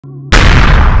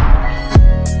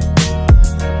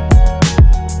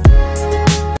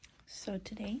So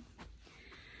today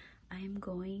I am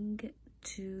going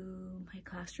to my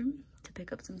classroom to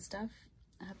pick up some stuff.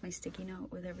 I have my sticky note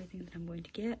with everything that I'm going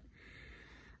to get.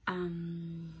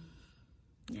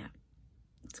 Yeah,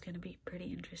 it's gonna be pretty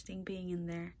interesting being in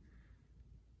there.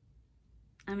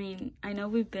 I mean, I know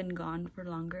we've been gone for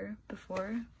longer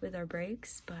before with our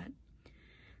breaks, but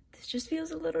this just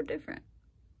feels a little different.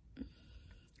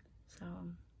 So,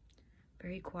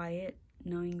 very quiet,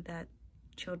 knowing that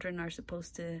children are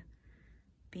supposed to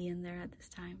be in there at this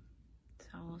time.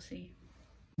 So we'll see.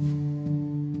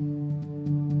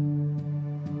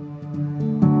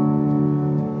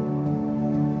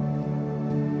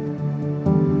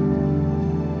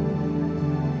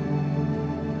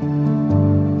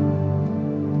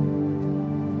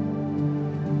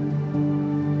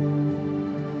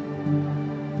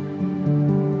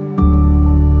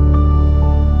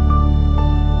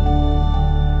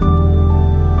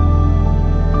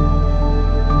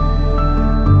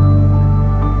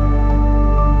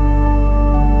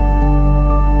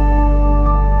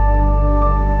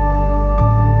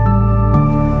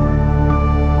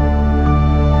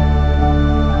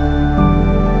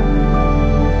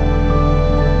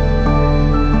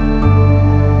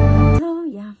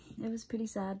 Pretty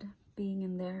sad being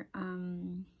in there,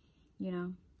 you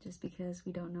know, just because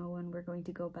we don't know when we're going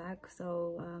to go back.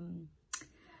 So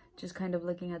just kind of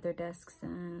looking at their desks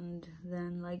and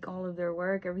then like all of their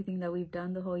work, everything that we've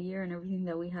done the whole year and everything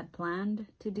that we had planned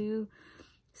to do,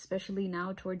 especially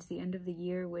now towards the end of the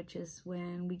year, which is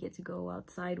when we get to go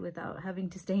outside without having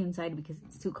to stay inside because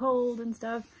it's too cold and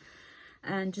stuff.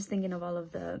 And just thinking of all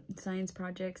of the science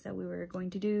projects that we were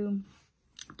going to do.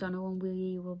 Don't know when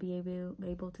we will be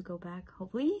able to go back.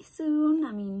 Hopefully soon.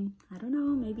 I mean, I don't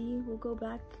know, maybe we'll go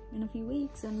back in a few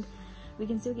weeks and we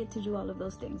can still get to do all of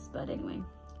those things. But anyway,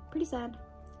 pretty sad.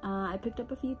 I picked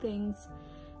up a few things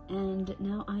and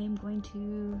now I am going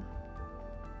to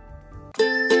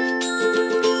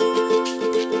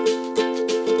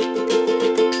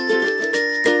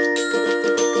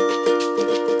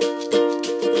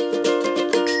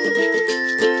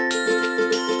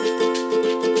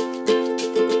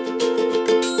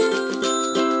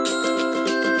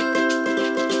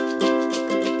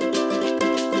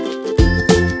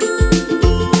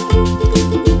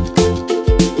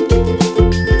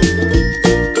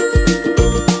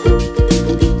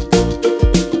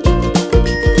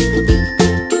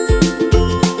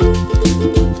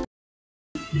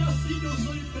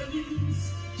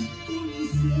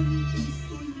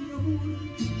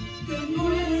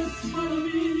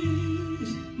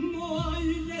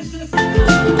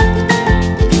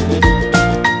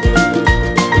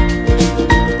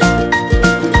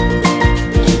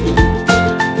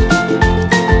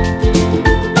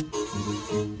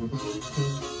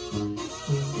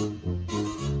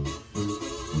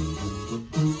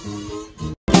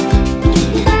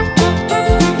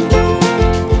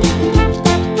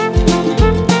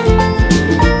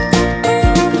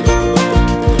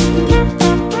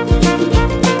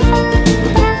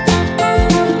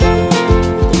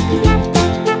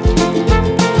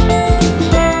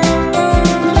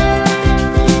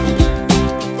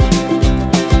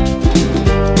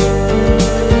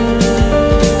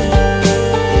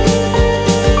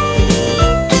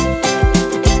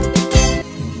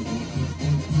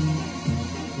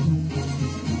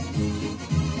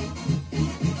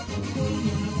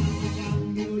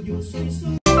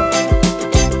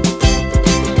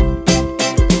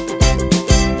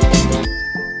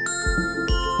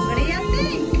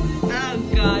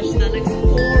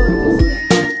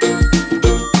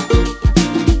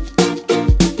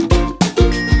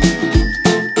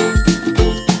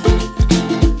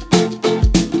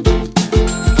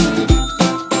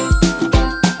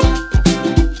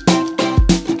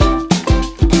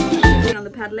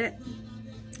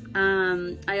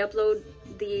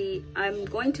I'm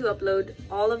going to upload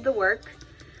all of the work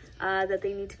that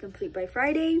they need to complete by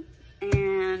Friday,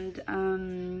 and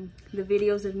the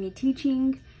videos of me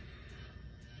teaching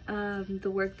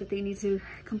the work that they need to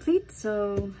complete.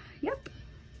 So yep,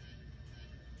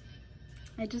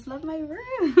 I just love my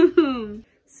room.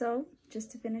 So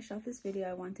just to finish off this video,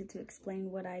 I wanted to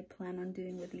explain what I plan on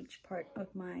doing with each part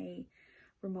of my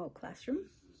remote classroom.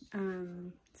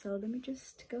 So let me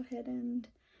just go ahead and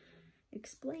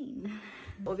explain.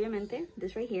 Obviamente,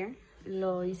 this right here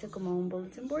lo hice como un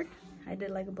bulletin board. I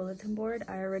did like a bulletin board.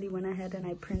 I already went ahead and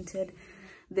I printed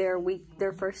their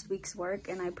first week's work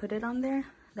and I put it on there.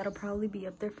 That'll probably be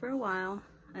up there for a while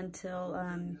until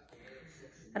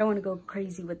I don't want to go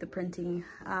crazy with the printing,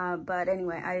 but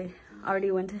anyway, I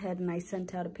already went ahead and I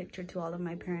sent out a picture to all of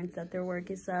my parents that their work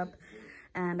is up,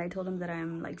 and I told them that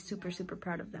I'm like super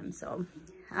proud of them. So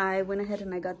I went ahead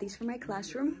and I got these for my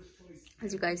classroom,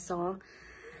 as you guys saw,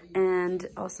 and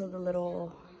also the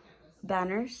little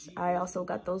banners. I also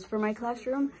got those for my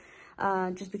classroom,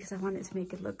 just because I wanted to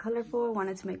make it look colorful.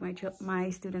 Wanted to make my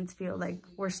students feel like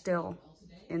we're still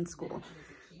in school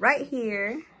right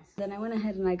here. Then I went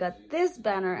ahead and I got this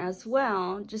banner as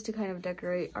well, just to kind of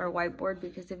decorate our whiteboard,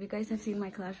 because if you guys have seen my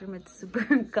classroom, it's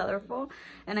super colorful,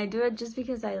 and I do it just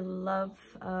because I love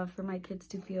for my kids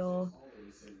to feel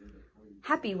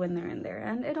happy when they're in there,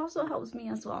 and it also helps me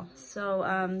as well.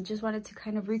 So just wanted to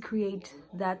kind of recreate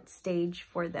that stage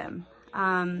for them,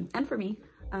 and for me,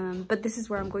 but this is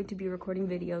where I'm going to be recording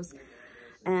videos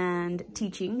and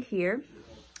teaching here,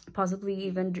 possibly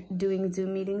even doing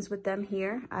Zoom meetings with them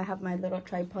here. I have my little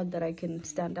tripod that I can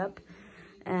stand up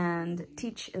and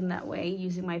teach in that way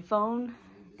using my phone.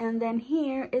 And then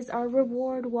here is our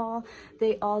reward wall.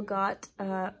 They all got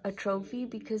a trophy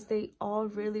because they all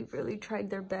really tried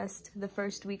their best the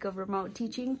first week of remote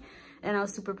teaching, and I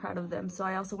was super proud of them. So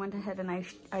I also went ahead and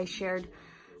I shared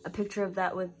a picture of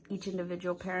that with each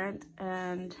individual parent,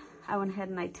 and I went ahead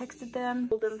and I texted them,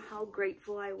 told them how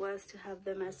grateful I was to have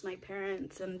them as my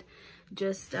parents, and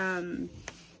just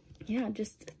yeah,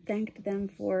 just thanked them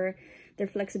for their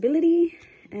flexibility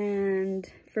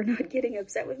and for not getting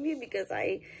upset with me, because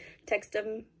I text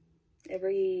them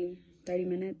every 30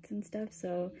 minutes and stuff.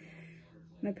 So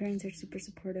my parents are super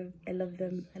supportive. I love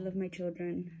them. I love my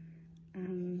children.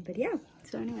 But yeah,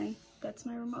 so anyway, that's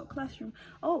my remote classroom.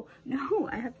 Oh no,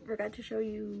 I forgot to show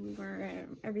you where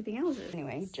everything else is.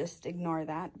 Anyway, just ignore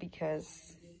that,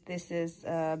 because this is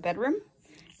a bedroom,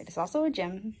 it is also a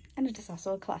gym, and it is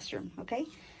also a classroom. Okay,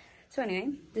 so anyway,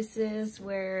 this is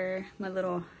where my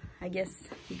little, I guess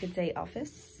you could say,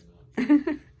 office.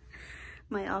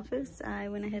 My office, I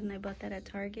went ahead and I bought that at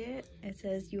Target. It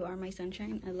says "You Are My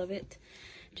Sunshine." I love it,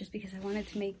 just because I wanted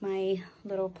to make my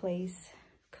little place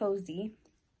cozy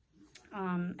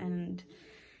and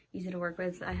easy to work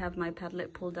with. I have my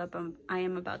Padlet pulled up. I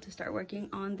am about to start working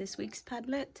on this week's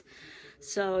Padlet.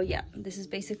 So yeah, this is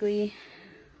basically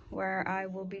where I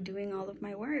will be doing all of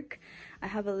my work. I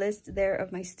have a list there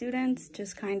of my students,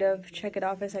 just kind of check it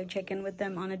off as I check in with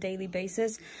them on a daily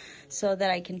basis so that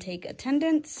I can take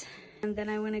attendance. And then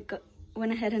I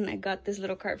went ahead and I got this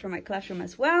little cart for my classroom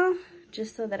as well,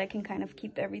 just so that I can kind of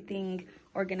keep everything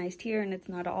organized here and it's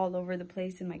not all over the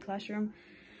place in my classroom.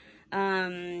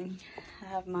 I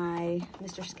have my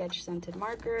Mr. Sketch scented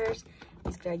markers,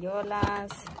 these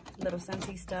Crayolas, little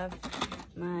Scentsy stuff,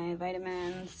 my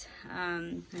vitamins,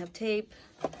 I have tape,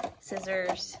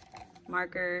 scissors,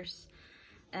 markers,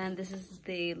 and this is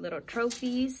the little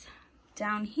trophies.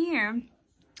 Down here,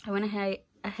 I went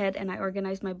ahead and I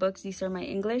organized my books. These are my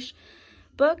English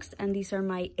books, and these are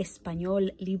my Español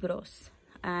libros.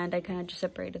 And I kind of just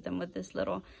separated them with this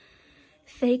little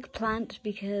fake plant,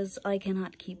 because I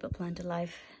cannot keep a plant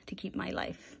alive to keep my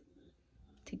life.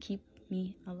 To keep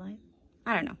me alive?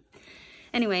 I don't know.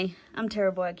 Anyway, I'm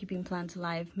terrible at keeping plants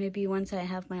alive. Maybe once I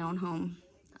have my own home,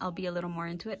 I'll be a little more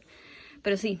into it.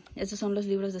 Pero sí, estos son los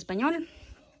libros de español.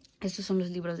 Estos son los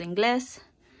libros de inglés.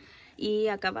 Y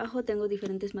acá abajo tengo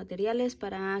diferentes materiales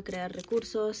para crear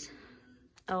recursos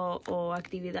o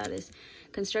actividades.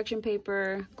 Construction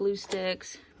paper, glue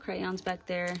sticks, crayons back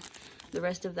there, the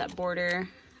rest of that border,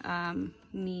 my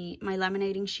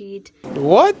laminating sheet.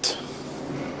 What?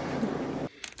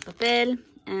 Papel,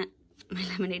 and my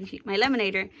laminating sheet, my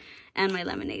laminator, and my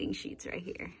laminating sheets right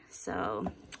here. So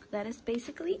that is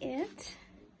basically it.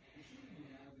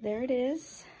 There it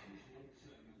is.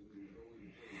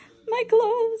 My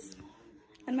clothes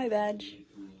and my badge.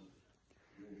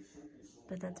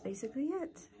 But that's basically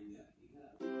it.